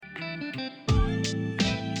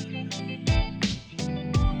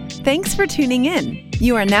Thanks for tuning in.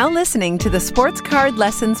 You are now listening to the Sports Card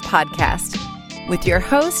Lessons Podcast with your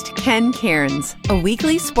host, Ken Cairns, a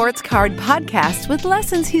weekly sports card podcast with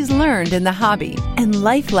lessons he's learned in the hobby and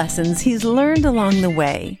life lessons he's learned along the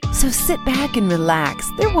way. So sit back and relax.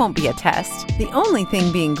 There won't be a test. The only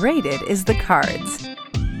thing being graded is the cards.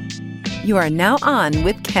 You are now on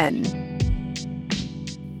with Ken.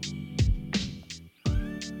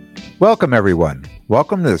 Welcome, everyone.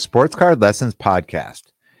 Welcome to the Sports Card Lessons Podcast.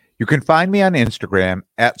 You can find me on Instagram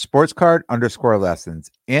at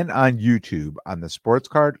sportscard_lessons and on YouTube on the Sports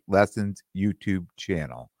Card Lessons YouTube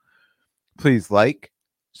channel. Please like,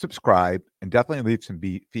 subscribe, and definitely leave some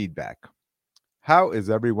feedback. How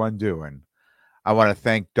is everyone doing? I want to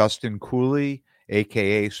thank Dustin Cooley,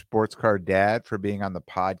 aka Sports Card Dad, for being on the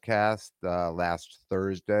podcast last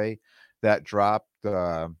Thursday. That dropped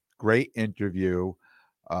a great interview.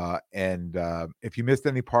 And if you missed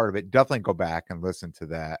any part of it, definitely go back and listen to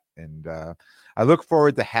that. And I look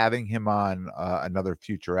forward to having him on another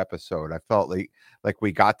future episode. I felt like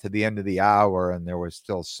we got to the end of the hour and there was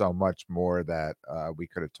still so much more that we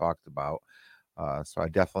could have talked about. So I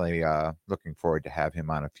definitely looking forward to have him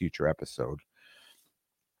on a future episode.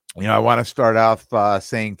 You know, I want to start off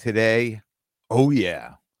saying today, oh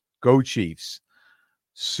yeah, go Chiefs,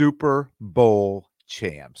 Super Bowl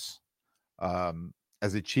champs.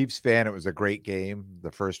 As a Chiefs fan, it was a great game. The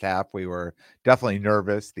first half, we were definitely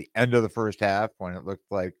nervous. The end of the first half, when it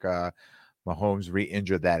looked like Mahomes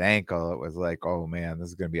re-injured that ankle, it was like, oh, man, this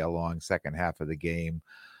is going to be a long second half of the game.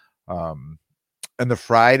 And the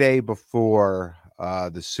Friday before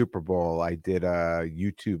the Super Bowl, I did a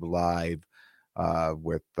YouTube Live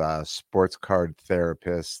with sports card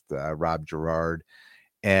therapist Rob Gerard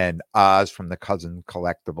and Oz from the Cousin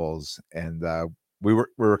Collectibles. And we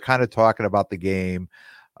were kind of talking about the game,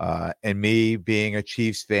 and me being a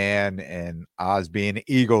Chiefs fan and Oz being an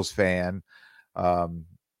Eagles fan.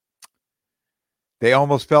 They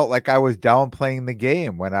almost felt like I was downplaying the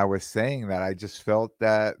game when I was saying that. I just felt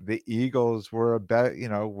that the Eagles were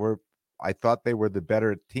I thought they were the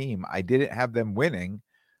better team. I didn't have them winning.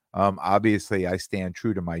 Obviously I stand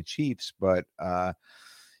true to my Chiefs, but I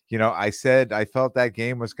said I felt that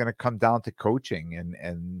game was going to come down to coaching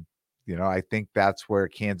and I think that's where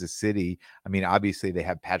Kansas City, I mean, obviously they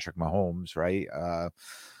have Patrick Mahomes, right?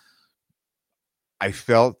 I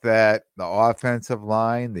felt that the offensive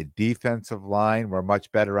line, the defensive line were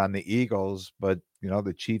much better on the Eagles, but,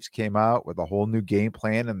 the Chiefs came out with a whole new game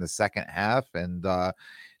plan in the second half. And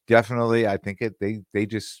definitely, I think they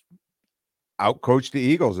just outcoached the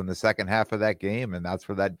Eagles in the second half of that game. And that's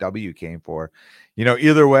where that W came for.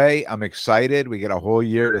 Either way, I'm excited. We get a whole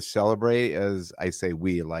year to celebrate. As I say,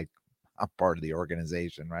 I'm part of the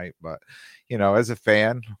organization, right? But, as a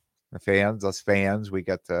fan, us fans, we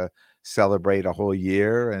get to celebrate a whole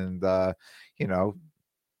year. And,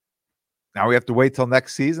 now we have to wait till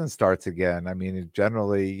next season starts again. I mean,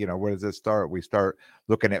 generally, where does it start? We start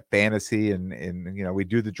looking at fantasy and we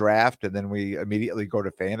do the draft and then we immediately go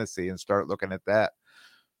to fantasy and start looking at that.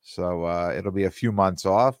 So it'll be a few months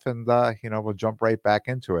off and, we'll jump right back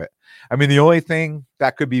into it. I mean, the only thing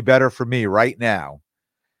that could be better for me right now,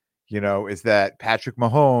 is that Patrick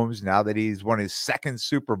Mahomes, now that he's won his second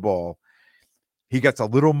Super Bowl, he gets a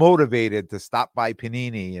little motivated to stop by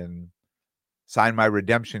Panini and sign my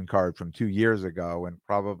redemption card from 2 years ago, and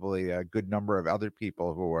probably a good number of other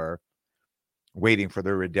people who are waiting for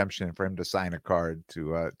their redemption for him to sign a card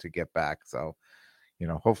to get back. So,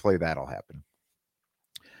 hopefully that'll happen.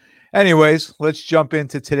 Anyways, let's jump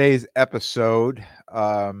into today's episode.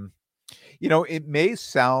 It may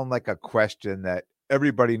sound like a question that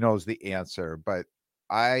everybody knows the answer, but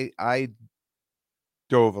I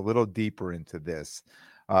dove a little deeper into this.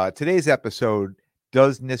 Today's episode,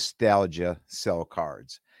 does nostalgia sell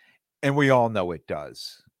cards? And we all know it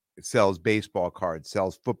does. It sells baseball cards,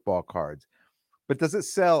 sells football cards, but does it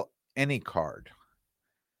sell any card?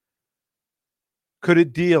 Could a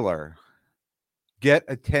dealer get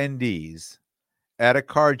attendees at a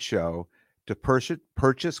card show to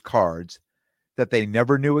purchase cards that they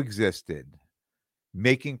never knew existed,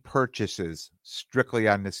 making purchases strictly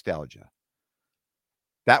on nostalgia?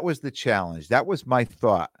 That was the challenge. That was my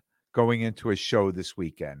thought going into a show this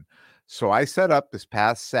weekend. So I set up this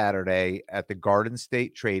past Saturday at the Garden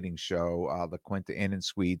State Trading Show, the Quinta Inn and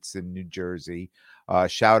Suites in New Jersey.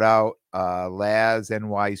 Shout out Laz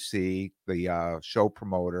NYC, the show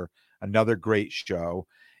promoter, another great show.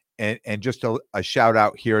 And just a shout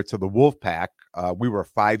out here to the Wolfpack. We were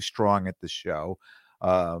 5 strong at the show.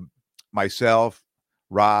 Myself,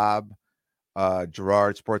 Rob,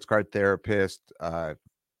 Gerard, sports card therapist,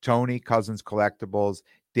 Tony, Cousins Collectibles,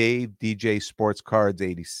 Dave, DJ Sports Cards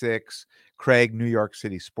 86, Craig, New York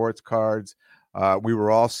City Sports Cards. We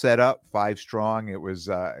were all set up 5 strong. It was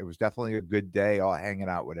definitely a good day, all hanging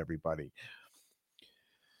out with everybody.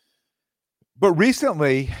 But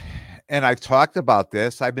recently, and I've talked about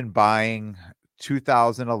this, I've been buying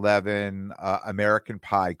 2011 American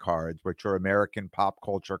Pie cards, which are American pop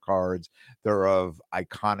culture cards. They're of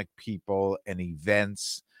iconic people and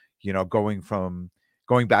events,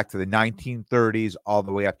 going back to the 1930s all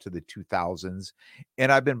the way up to the 2000s.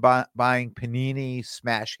 And I've been buying Panini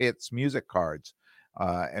Smash Hits music cards,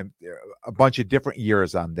 and a bunch of different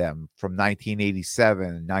years on them, from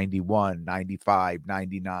 1987, 91, 95,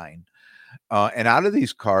 99. And out of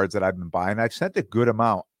these cards that I've been buying, I've sent a good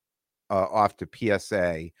amount off to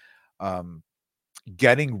PSA,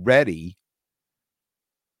 getting ready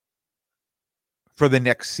for the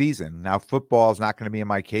next season. Now, football is not going to be in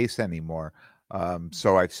my case anymore.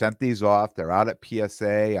 So I've sent these off. They're out at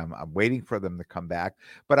PSA. I'm waiting for them to come back.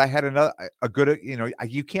 But I had a good,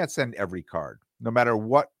 you can't send every card. No matter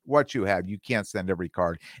what you have, you can't send every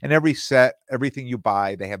card. And every set, everything you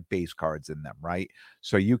buy, they have base cards in them, right?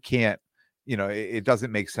 So you can't, it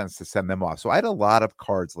doesn't make sense to send them off. So I had a lot of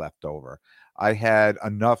cards left over. I had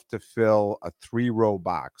enough to fill a 3-row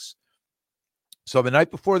box. So the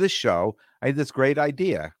night before this show, I had this great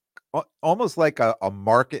idea, almost like a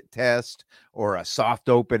market test or a soft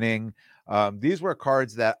opening. These were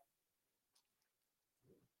cards that,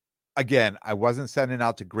 again, I wasn't sending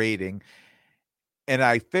out to grading. And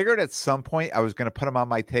I figured at some point I was going to put them on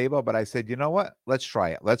my table, but I said, you know what? Let's try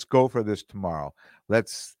it. Let's go for this tomorrow.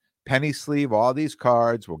 Let's penny sleeve all these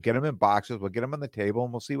cards. We'll get them in boxes. We'll get them on the table,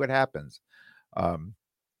 and we'll see what happens.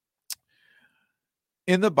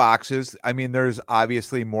 In the boxes, I mean, there's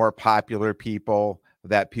obviously more popular people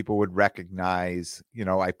that people would recognize.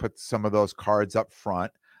 I put some of those cards up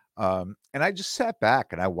front, and I just sat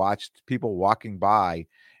back and I watched people walking by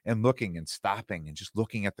and looking and stopping and just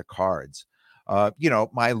looking at the cards.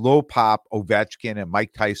 My low pop Ovechkin and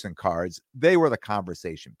Mike Tyson cards, they were the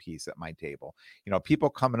conversation piece at my table. People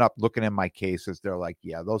coming up, looking in my cases, they're like,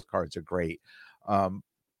 yeah, those cards are great.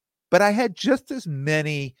 But I had just as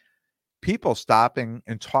many people stopping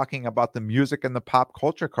and talking about the music and the pop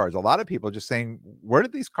culture cards. A lot of people just saying, where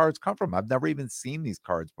did these cards come from? I've never even seen these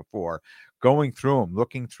cards before. Going through them,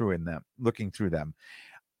 looking through them.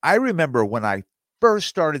 I remember when I first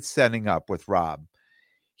started setting up with Rob,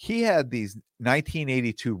 he had these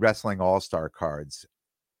 1982 Wrestling All-Star cards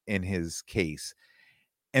in his case.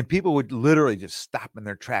 And people would literally just stop in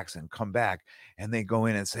their tracks and come back, and they go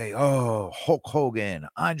in and say, oh, Hulk Hogan,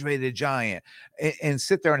 Andre the Giant, and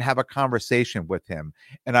sit there and have a conversation with him.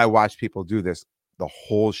 And I watched people do this the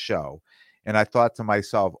whole show. And I thought to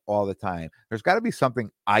myself all the time, there's got to be something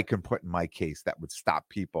I can put in my case that would stop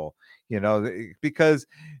people, because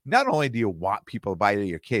not only do you want people to buy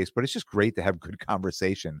your case, but it's just great to have good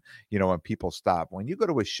conversation, when people stop. When you go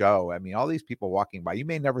to a show, I mean, all these people walking by, you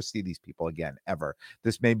may never see these people again, ever.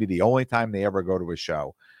 This may be the only time they ever go to a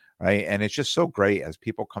show, right? And it's just so great as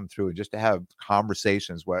people come through, and just to have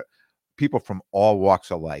conversations with people from all walks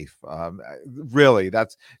of life. Really,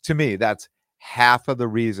 that's half of the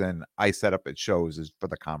reason I set up at shows, is for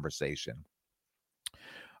the conversation.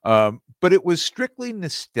 But it was strictly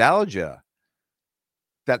nostalgia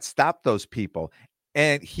that stopped those people.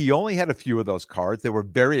 And he only had a few of those cards. They were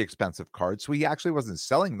very expensive cards. So he actually wasn't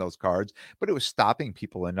selling those cards, but it was stopping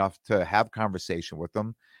people enough to have conversation with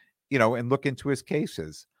them, and look into his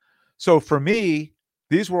cases. So for me,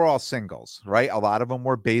 these were all singles, right? A lot of them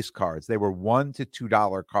were base cards. They were $1 to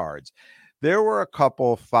 $2 cards. There were a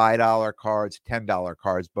couple $5 cards, $10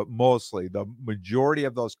 cards, but mostly the majority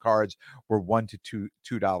of those cards were $1 to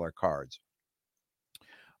 $2 cards.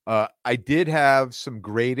 I did have some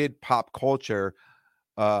graded pop culture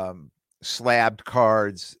slabbed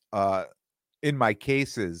cards in my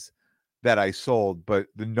cases that I sold, but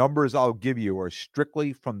the numbers I'll give you are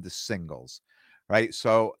strictly from the singles, right?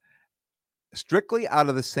 So strictly out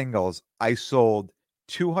of the singles, I sold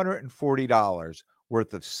 $240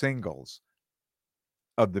 worth of singles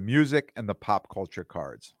of the music and the pop culture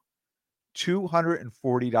cards.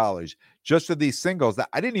 $240 just for these singles that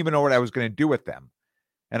I didn't even know what I was going to do with them.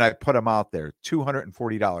 And I put them out there,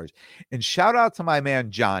 $240. And shout out to my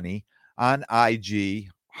man Johnny on IG,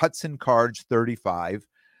 Hudson Cards 35.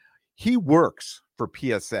 He works for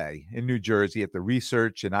PSA in New Jersey at the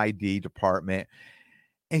research and ID department.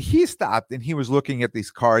 And he stopped and he was looking at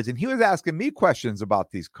these cards, and he was asking me questions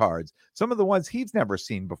about these cards, some of the ones he's never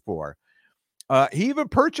seen before. He even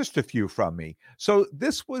purchased a few from me. So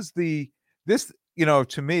this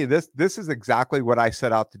to me, this is exactly what I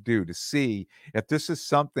set out to do, to see if this is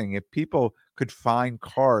something, if people could find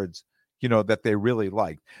cards, that they really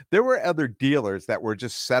liked. There were other dealers that were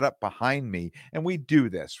just set up behind me, and we do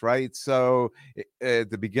this, right? So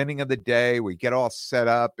at the beginning of the day, we get all set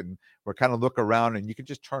up and we're kind of look around, and you can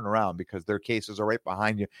just turn around because their cases are right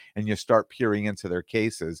behind you, and you start peering into their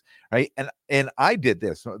cases, right? And I did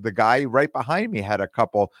this. The guy right behind me had a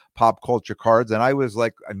couple pop culture cards, and I was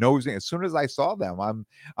like nosing. As soon as I saw them,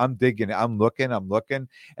 I'm digging, I'm looking,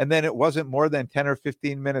 and then it wasn't more than 10 or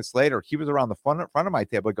 15 minutes later, he was around the front of my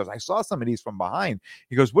table. He goes, I saw some of these from behind.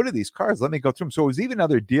 He goes, what are these cards? Let me go through them. So it was even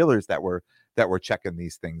other dealers that were checking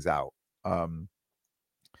these things out.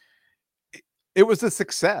 It was a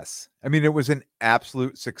success. I mean, it was an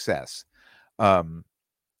absolute success. I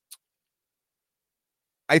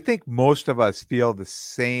think most of us feel the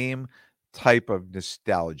same type of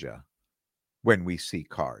nostalgia when we see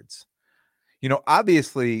cards.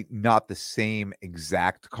 Obviously not the same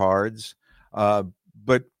exact cards,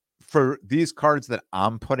 but for these cards that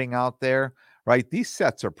I'm putting out there, right? These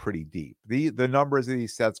sets are pretty deep. The numbers of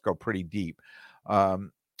these sets go pretty deep.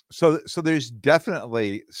 So there's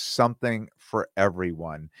definitely something for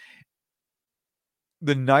everyone.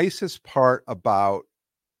 The nicest part about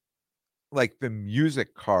like the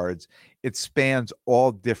music cards, it spans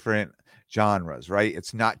all different genres, right?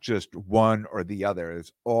 It's not just one or the other.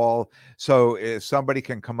 It's all. So if somebody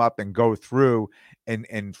can come up and go through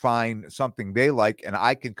and find something they like, and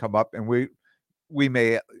I can come up and we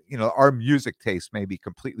may, our music taste may be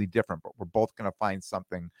completely different, but we're both going to find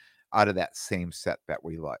something out of that same set that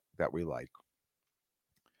we like.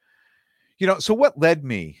 So what led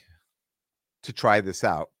me to try this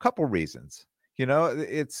out? A couple reasons.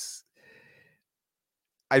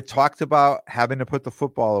 I talked about having to put the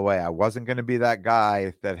football away. I wasn't going to be that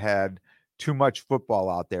guy that had too much football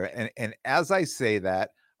out there. And as I say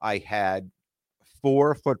that, I had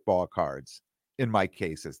 4 football cards in my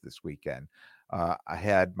cases this weekend. I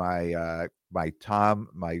had my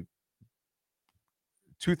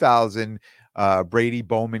 2000 Brady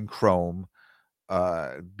Bowman Chrome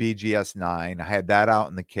BGS 9. I had that out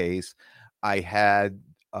in the case. I had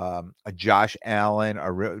a Josh Allen, a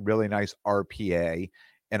really nice RPA,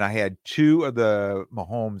 and I had 2 of the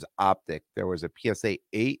Mahomes Optic. There was a PSA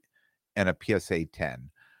 8 and a PSA 10.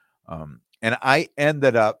 And I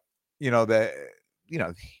ended up,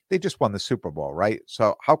 they just won the Super Bowl, right?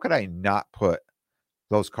 So how could I not put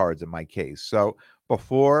those cards in my case? So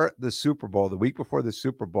before the Super Bowl, the week before the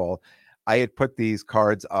Super Bowl, I had put these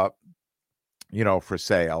cards up, for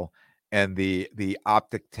sale. And the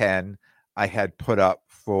Optic 10 I had put up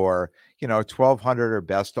for, $1,200 or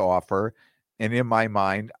best offer. And in my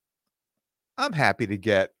mind, I'm happy to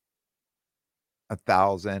get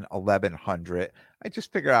 1,000, 1,100. I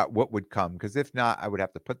just figure out what would come, because if not, I would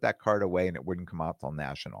have to put that card away and it wouldn't come out till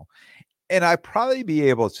national. And I'd probably be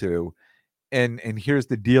able to. And here's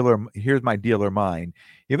my dealer mind.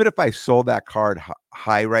 Even if I sold that card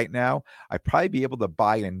high right now, I'd probably be able to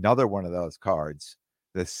buy another one of those cards,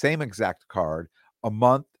 the same exact card, a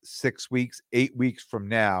month, 6 weeks, 8 weeks from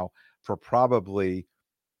now, for probably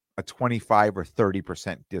a 25 or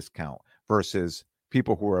 30% discount versus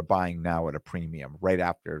people who are buying now at a premium right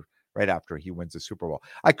after he wins the Super Bowl.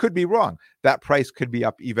 I could be wrong. That price could be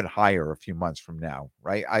up even higher a few months from now,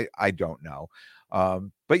 right? I don't know.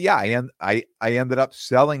 But yeah, I ended up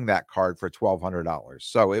selling that card for $1,200.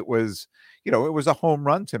 So it was, it was a home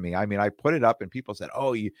run to me. I mean, I put it up and people said,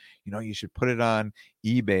 oh, you should put it on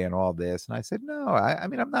eBay and all this. And I said, no, I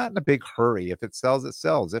mean, I'm not in a big hurry. If it sells, it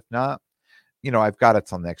sells. If not, I've got it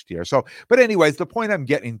till next year. So, but anyways, the point I'm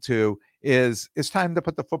getting to is it's time to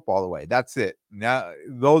put the football away. That's it. Now,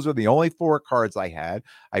 those are the only 4 cards I had.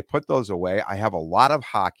 I put those away. I have a lot of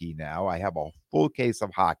hockey now. I have a full case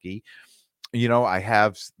of hockey. I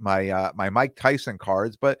have my my Mike Tyson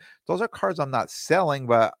cards, but those are cards I'm not selling,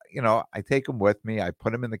 but I take them with me. I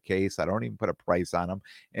put them in the case. I don't even put a price on them.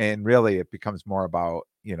 And really it becomes more about,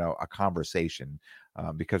 a conversation,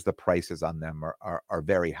 because the prices on them are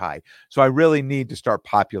very high. So I really need to start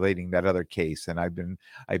populating that other case. And I've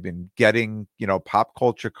been getting, pop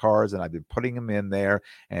culture cards, and I've been putting them in there,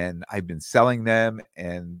 and I've been selling them,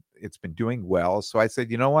 and it's been doing well. So I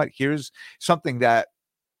said, you know what, here's something that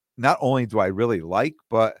not only do I really like,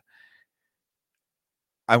 but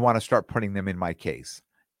I want to start putting them in my case.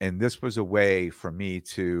 And this was a way for me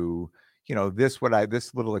to, this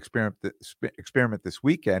little experiment this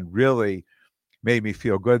weekend really made me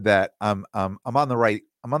feel good that I'm on the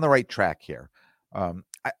right track here.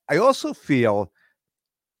 I also feel,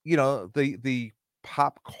 the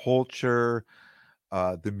pop culture,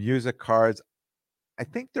 the music cards, I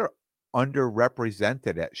think they're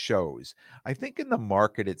underrepresented at shows. I think in the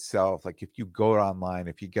market itself, like if you go online,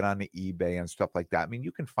 if you get on the eBay and stuff like that, I mean,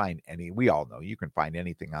 you can find we all know you can find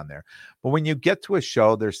anything on there. But when you get to a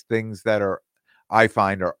show, there's things that I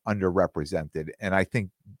find are underrepresented. And I think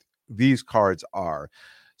these cards are.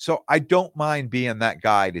 So I don't mind being that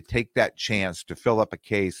guy to take that chance to fill up a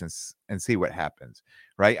case and see what happens,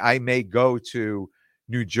 right? I may go to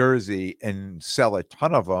New Jersey and sell a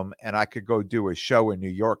ton of them, and I could go do a show in New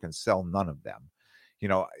York and sell none of them.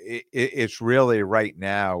 It's really right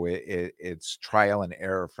now, it's trial and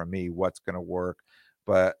error for me what's going to work.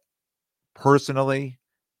 But personally,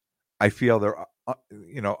 I feel they're,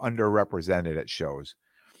 underrepresented at shows.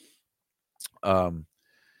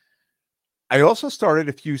 I also started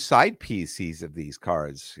a few side PCs of these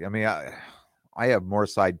cards. I mean, I have more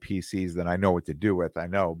side PCs than I know what to do with. I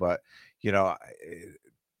know, but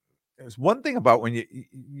there's one thing about when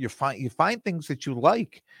you find things that you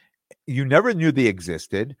like, you never knew they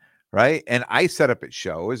existed, right? And I set up at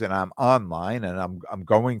shows, and I'm online, and I'm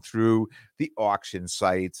going through the auction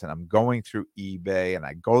sites, and I'm going through eBay, and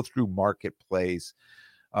I go through Marketplace.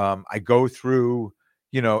 I go through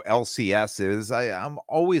LCSs. I'm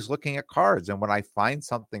always looking at cards, and when I find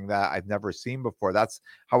something that I've never seen before, that's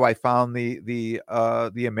how I found the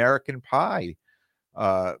American Pie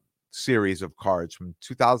series of cards from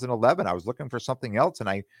 2011. I was looking for something else, and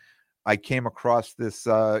I came across this.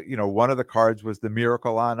 One of the cards was the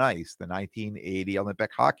Miracle on Ice, the 1980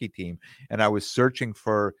 Olympic hockey team, and I was searching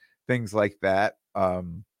for things like that.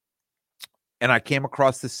 And I came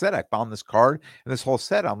across this set. I found this card and this whole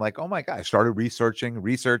set. I'm like, oh my God. I started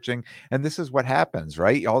researching. And this is what happens,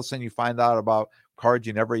 right? All of a sudden you find out about cards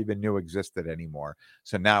you never even knew existed anymore.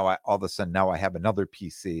 So now all of a sudden I have another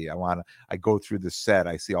PC. I go through the set.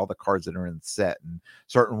 I see all the cards that are in the set, and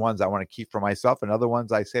certain ones I want to keep for myself, and other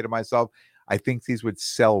ones I say to myself, I think these would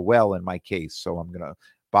sell well in my case. So I'm going to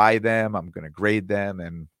buy them. I'm going to grade them,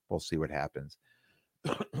 and we'll see what happens.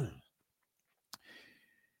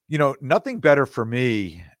 Nothing better for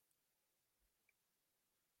me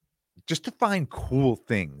just to find cool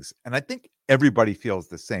things. And I think everybody feels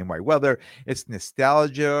the same way, whether it's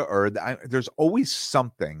nostalgia or there's always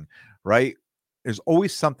something, right? There's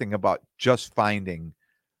always something about just finding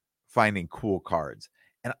cool cards.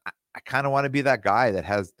 And I kind of want to be that guy that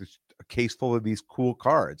has a case full of these cool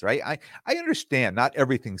cards, right? I understand not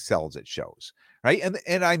everything sells at shows, right?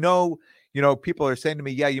 And I know, people are saying to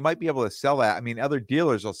me, yeah, you might be able to sell that. I mean, other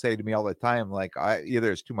dealers will say to me all the time, like, either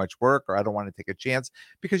it's too much work or I don't want to take a chance,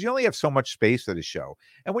 because you only have so much space at a show.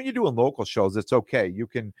 And when you're doing local shows, it's okay. You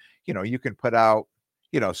can put out,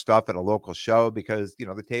 stuff at a local show because,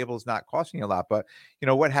 the table's not costing you a lot. But,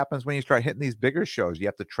 what happens when you start hitting these bigger shows? You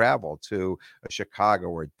have to travel to a Chicago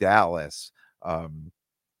or Dallas,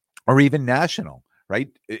 or even national, right?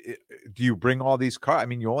 Do you bring all these cards? I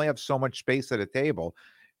mean, you only have so much space at a table.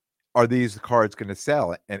 Are these cards going to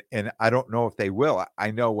sell? And I don't know if they will. I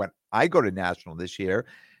know when I go to national this year,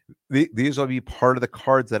 these will be part of the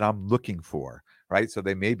cards that I'm looking for, right? So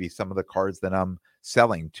they may be some of the cards that I'm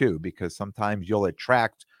selling too, because sometimes you'll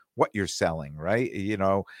attract what you're selling, right?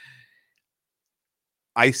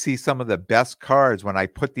 I see some of the best cards when I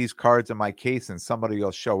put these cards in my case, and somebody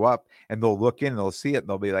will show up and they'll look in and they'll see it and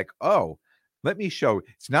they'll be like, oh, let me show you.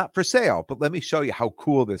 It's not for sale, but let me show you how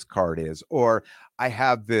cool this card is. Or I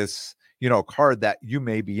have this, card that you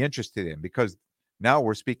may be interested in, because now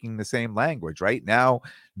we're speaking the same language, right? Now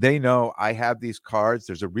they know I have these cards.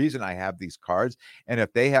 There's a reason I have these cards. And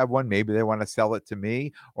if they have one, maybe they want to sell it to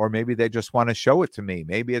me, or maybe they just want to show it to me.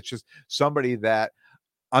 Maybe it's just somebody that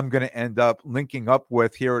I'm going to end up linking up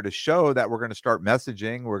with here at a show that we're going to start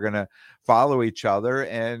messaging. We're going to follow each other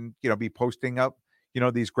and, be posting up,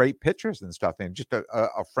 these great pictures and stuff, and just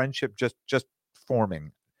a friendship just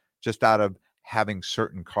forming just out of having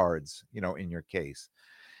certain cards, in your case.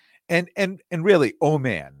 And really, oh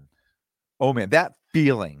man, that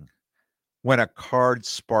feeling when a card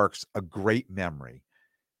sparks a great memory,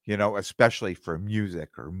 especially for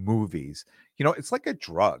music or movies, it's like a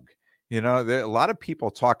drug. A lot of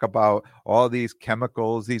people talk about all these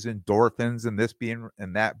chemicals, these endorphins, and this being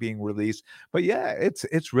and that being released. But yeah,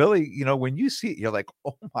 it's really, when you see it, you're like,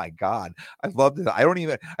 oh my God, I love this.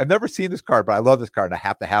 I've never seen this card, but I love this card. I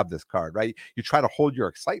have to have this card, right? You try to hold your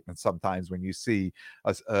excitement sometimes when you see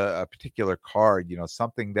a particular card,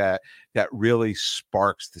 something that really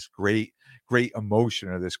sparks this great emotion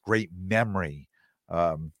or this great memory.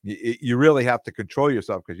 You really have to control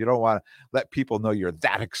yourself, because you don't want to let people know you're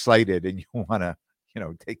that excited and you want to,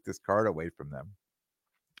 take this card away from them.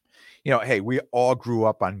 Hey, we all grew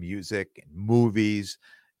up on music and movies,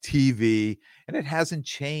 TV, and it hasn't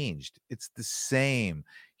changed. It's the same.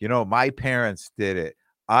 My parents did it.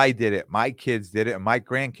 I did it. My kids did it. And my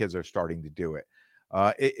grandkids are starting to do it.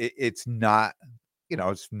 It's not,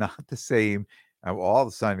 it's not the same. All of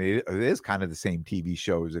a sudden, it is kind of the same TV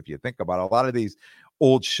shows. If you think about it, a lot of these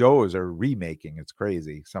old shows are remaking. It's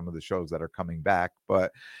crazy. Some of the shows that are coming back,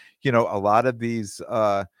 but a lot of these,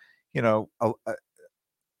 a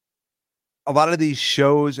lot of these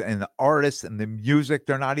shows and the artists and the music,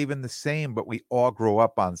 they're not even the same, but we all grow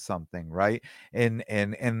up on something, right? And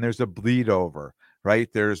there's a bleed over,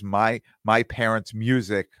 right? There's my parents'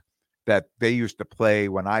 music that they used to play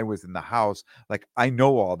when I was in the house. Like, I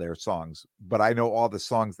know all their songs, but I know all the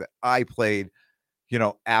songs that I played,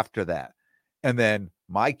 after that. And then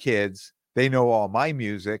my kids, they know all my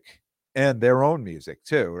music and their own music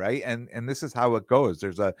too, right? And this is how it goes.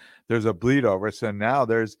 There's a bleed over. So now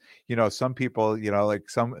there's, some people, like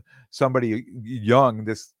somebody young,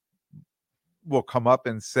 this will come up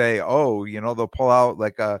and say, oh, they'll pull out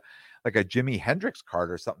like a Jimi Hendrix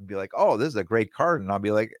card or something, be like, oh, this is a great card. And I'll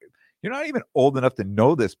be like, you're not even old enough to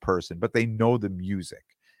know this person, but they know the music.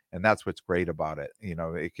 And that's what's great about it.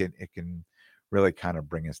 It can really kind of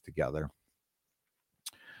bring us together.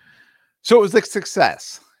 So it was a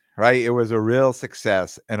success, right? It was a real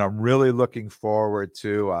success. And I'm really looking forward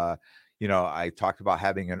to, I talked about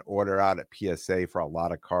having an order out at PSA for a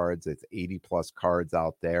lot of cards. It's 80 plus cards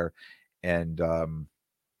out there. And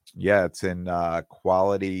it's in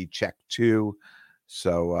quality check 2.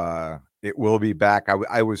 So it will be back.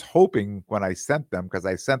 I was hoping when I sent them, because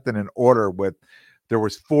I sent in an order there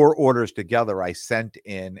was 4 orders together I sent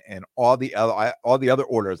in, and all the other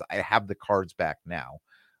orders, I have the cards back now.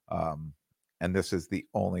 And this is the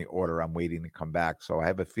only order I'm waiting to come back. So I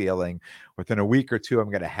have a feeling within a week or 2,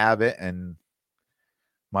 I'm going to have it. And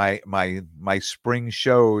my spring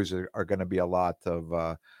shows are going to be a lot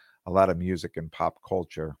of music and pop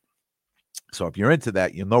culture. So if you're into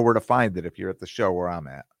that, you'll know where to find it if you're at the show where I'm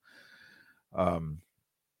at.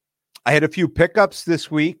 I had a few pickups this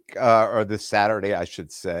week, or this Saturday, I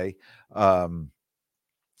should say.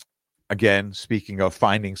 Again, speaking of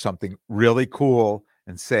finding something really cool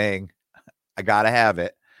and saying, I got to have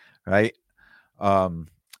it, right?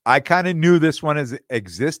 I kind of knew this one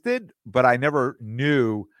existed, but I never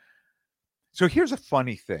knew. So here's a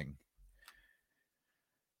funny thing.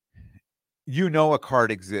 A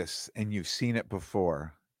card exists and you've seen it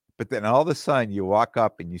before, but then all of a sudden you walk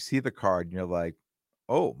up and you see the card and you're like,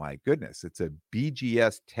 oh my goodness, it's a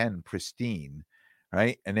BGS 10 pristine,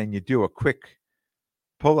 right? And then you do a quick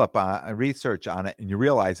pull up on a research on it and you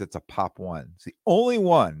realize it's a pop 1. It's the only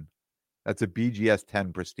one that's a BGS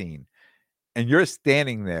 10 pristine. And you're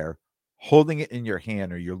standing there holding it in your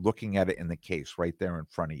hand, or you're looking at it in the case right there in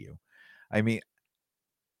front of you. I mean,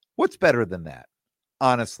 what's better than that?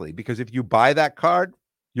 Honestly, because if you buy that card,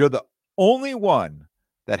 you're the only one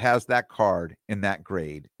that has that card in that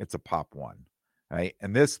grade. It's a pop 1, right?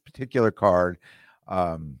 And this particular card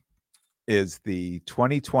is the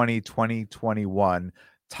 2020-2021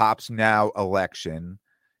 Topps Now election.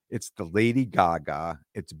 It's the Lady Gaga.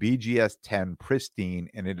 It's BGS 10 pristine,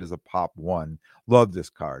 and it is a pop 1. Love this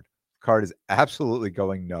card. Card is absolutely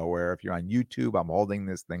going nowhere. If you're on YouTube, I'm holding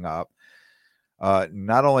this thing up.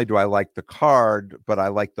 Not only do I like the card, but I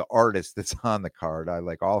like the artist that's on the card. I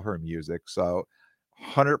like all her music. So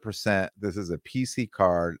 100%, this is a PC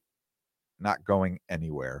card, not going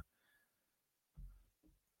anywhere.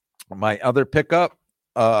 My other pickup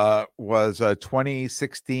was a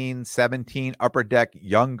 2016-17 Upper Deck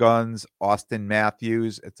Young Guns Austin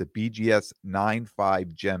Matthews. It's a BGS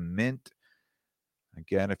 9.5 Gem Mint.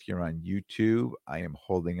 Again, if you're on YouTube, I am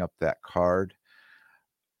holding up that card.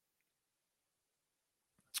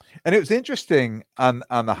 And it was interesting on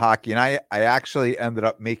the hockey, and I actually ended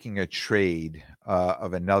up making a trade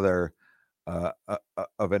of another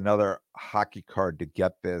hockey card to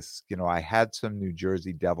get this. I had some New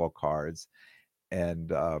Jersey Devil cards, and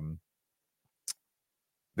the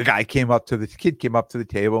kid came up to the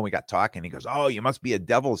table, and we got talking. He goes, "Oh, you must be a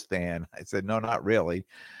Devils fan." I said, "No, not really."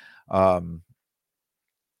 And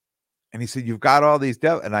he said, "You've got all these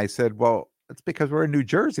Devils," and I said, "Well, it's because we're in New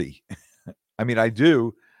Jersey." I mean, I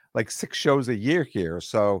do like 6 shows a year here.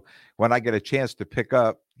 So when I get a chance to pick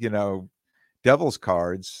up, Devils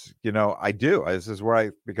cards, I do. This is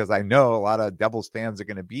where because I know a lot of Devils fans are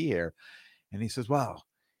going to be here. And he says, well,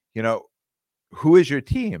 who is your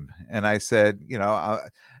team? And I said,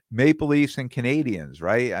 Maple Leafs and Canadians,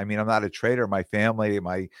 right? I mean, I'm not a trader. My family,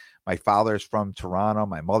 my father's from Toronto.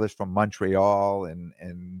 My mother's from Montreal.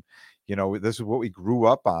 And This is what we grew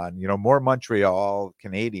up on, more Montreal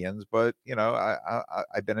Canadiens, but,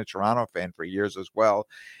 I've been a Toronto fan for years as well.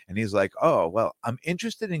 And he's like, oh, well, I'm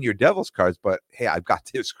interested in your Devils cards, but hey, I've got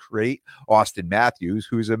this great Austin Matthews,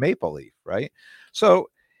 who's a Maple Leaf, right? So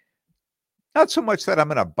not so much that I'm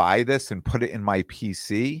going to buy this and put it in my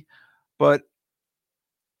PC, but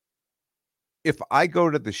if I go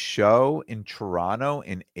to the show in Toronto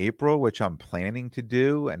in April, which I'm planning to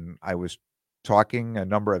do, and I was talking a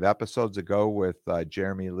number of episodes ago with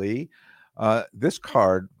Jeremy Lee, this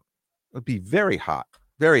card would be very hot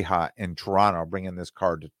in Toronto, bringing this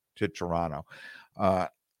card to Toronto.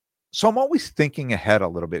 So I'm always thinking ahead a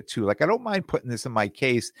little bit too. Like, I don't mind putting this in my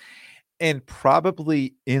case, and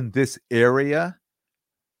probably in this area,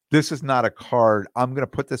 this is not a card. I'm going to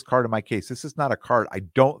put this card in my case. This is not a card I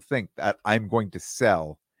don't think that I'm going to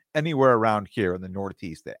sell anywhere around here in the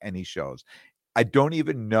Northeast at any shows. I don't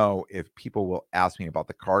even know if people will ask me about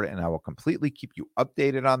the card, and I will completely keep you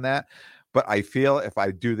updated on that. But I feel if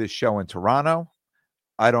I do this show in Toronto,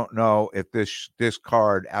 I don't know if this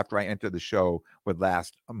card, after I enter the show, would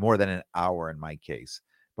last more than an hour in my case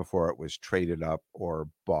before it was traded up or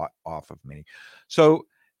bought off of me. So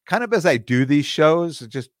kind of as I do these shows,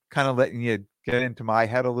 just kind of letting you get into my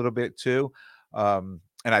head a little bit too. And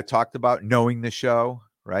I talked about knowing the show,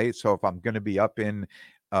 right? So if I'm going to be up in,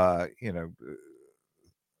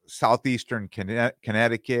 southeastern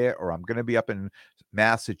Connecticut, or I'm going to be up in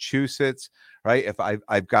Massachusetts, right? If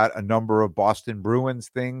I've got a number of Boston Bruins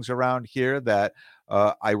things around here that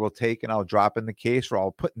I will take and I'll drop in the case, or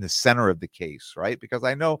I'll put in the center of the case, right? Because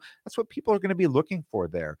I know that's what people are going to be looking for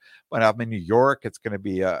there. When I'm in New York, it's going to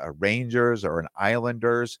be a Rangers or an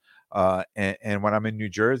Islanders. And when I'm in New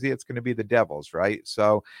Jersey, it's going to be the Devils, right?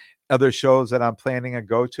 So other shows that I'm planning to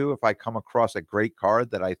go to, if I come across a great card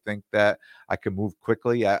that I think that I can move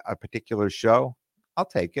quickly at a particular show, I'll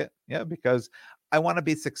take it. Yeah, because I want to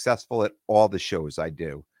be successful at all the shows I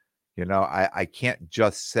do. I can't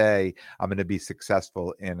just say I'm going to be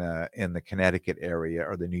successful in the Connecticut area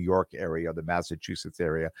or the New York area or the Massachusetts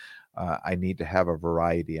area. I need to have a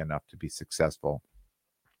variety enough to be successful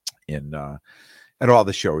in at all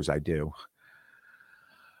the shows I do.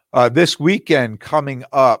 This weekend coming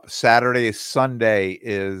up, Saturday, Sunday,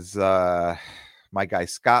 is my guy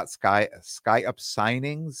Scott Sky Up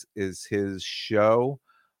Signings is his show.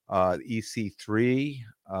 EC3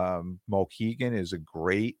 Mohegan is a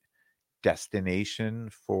great destination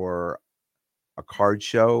for a card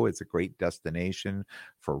show. It's a great destination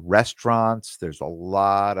for restaurants. There's a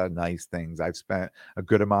lot of nice things. I've spent a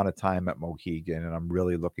good amount of time at Mohegan, and I'm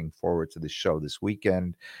really looking forward to the show this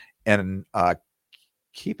weekend. And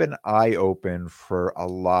keep an eye open for a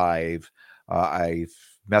live. I've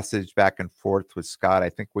messaged back and forth with Scott. I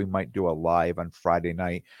think we might do a live on Friday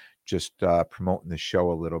night, just promoting the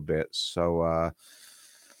show a little bit. So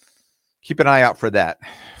keep an eye out for that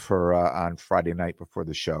on Friday night before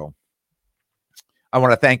the show. I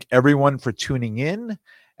want to thank everyone for tuning in.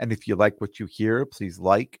 And if you like what you hear, please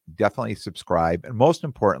definitely subscribe. And most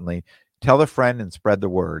importantly, tell a friend and spread the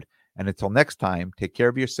word. And until next time, take care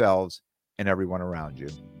of yourselves and everyone around you.